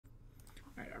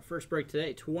first break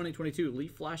today, 2022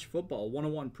 Leaf Flash Football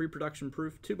 101 pre-production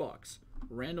proof 2-box.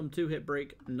 Random 2-hit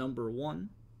break number 1.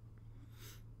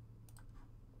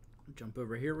 Jump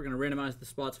over here. We're going to randomize the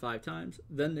spots 5 times,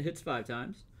 then the hits 5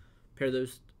 times. Pair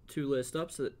those two lists up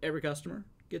so that every customer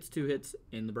gets 2 hits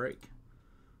in the break.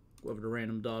 Go over to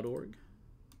random.org.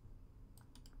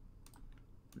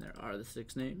 There are the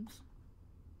 6 names.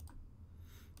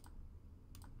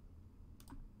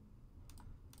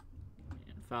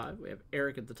 And 5. We have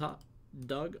Eric at the top,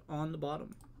 Doug on the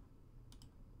bottom.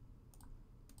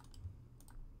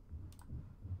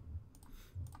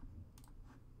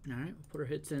 All right, we'll put our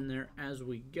hits in there as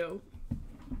we go.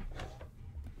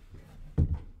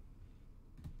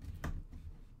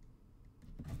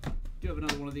 Do have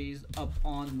another one of these up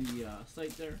on the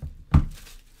site there.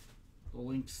 The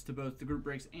links to both the group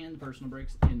breaks and the personal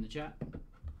breaks in the chat. Let's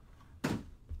do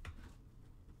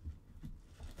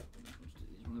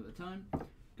these one at a time.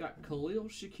 Got Khalil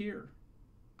Shakir,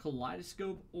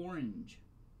 Kaleidoscope Orange.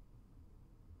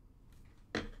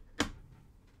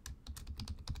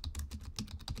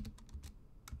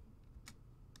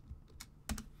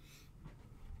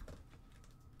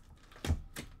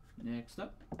 Next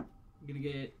up, I'm going to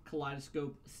get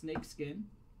Kaleidoscope Snakeskin,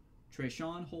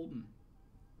 Trayshawn Holden.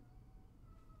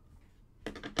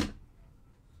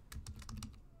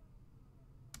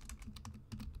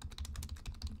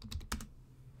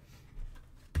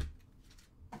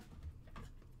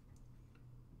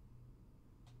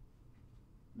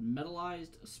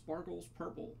 Metallized Sparkles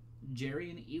Purple, Jerry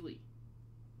and Ely.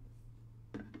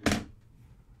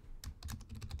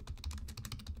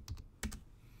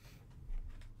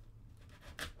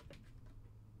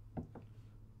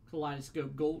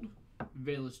 Kaleidoscope Gold,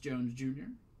 Velus Jones Jr.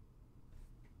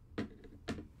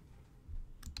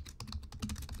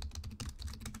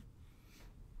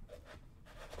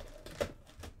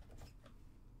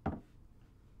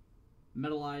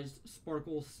 Metallized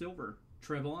Sparkle Silver,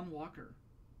 Trevon Walker.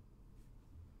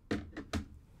 And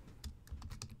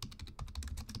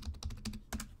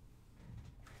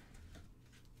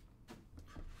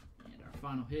our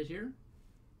final hit here,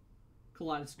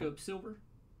 Kaleidoscope Silver,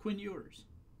 Quinn Ewers.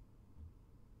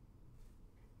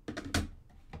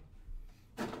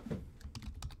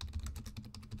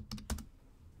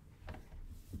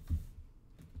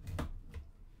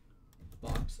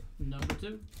 Box number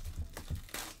 2.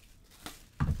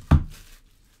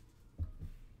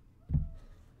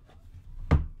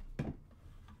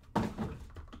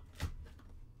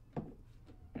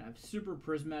 I have Super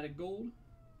Prismatic Gold,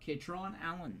 Katron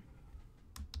Allen.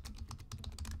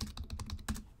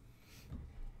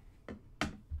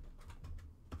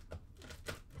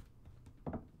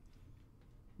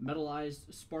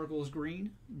 Metallized Sparkles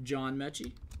Green, John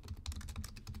Mechie.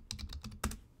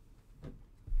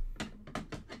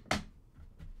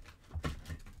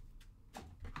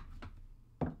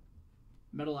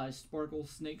 Metallized Sparkle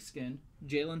Snakeskin,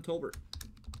 Jalen Tolbert.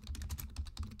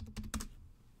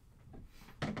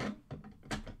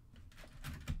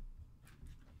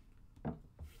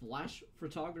 Flash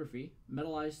Photography,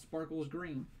 Metallized Sparkles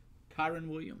Green, Kyron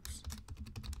Williams.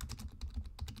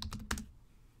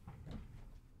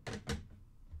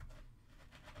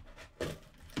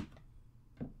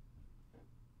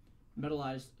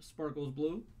 Metallized Sparkles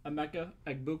Blue, Emeka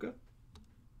Egbuka.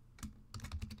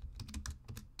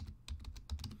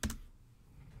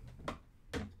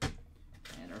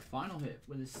 And our final hit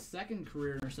with his 2nd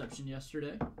career interception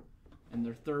yesterday and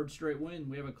their 3rd straight win,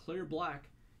 we have a clear black,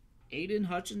 Aiden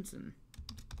Hutchinson.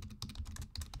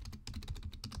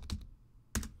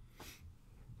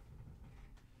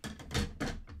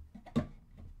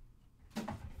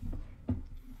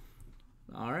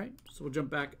 All right, so we'll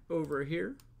jump back over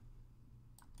here.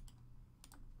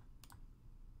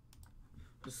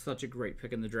 Just such a great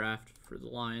pick in the draft for the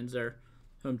Lions there.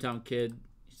 Hometown kid,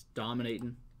 he's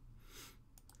dominating.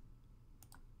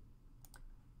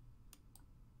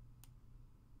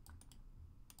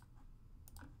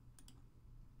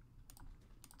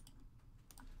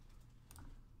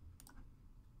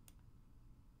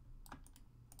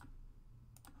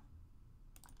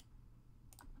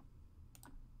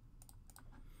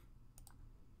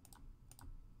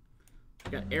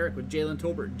 Got Eric with Jalen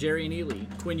Tolbert, Jerry and Ely,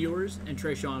 Quinn Ewers, and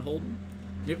Trayshawn Holden.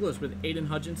 Nicholas with Aiden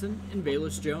Hutchinson and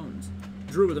Velus Jones.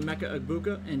 Drew with Emeka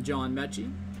Egbuka and John Mechie.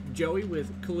 Joey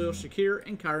with Khalil Shakir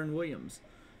and Kyron Williams.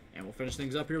 And we'll finish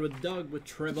things up here with Doug with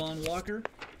Trevon Walker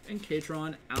and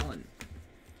Katron Allen.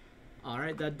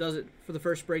 Alright, that does it for the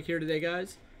first break here today,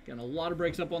 guys. Got a lot of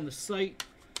breaks up on the site.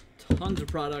 Tons of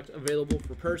product available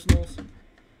for personals.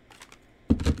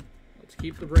 Let's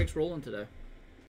keep the breaks rolling today.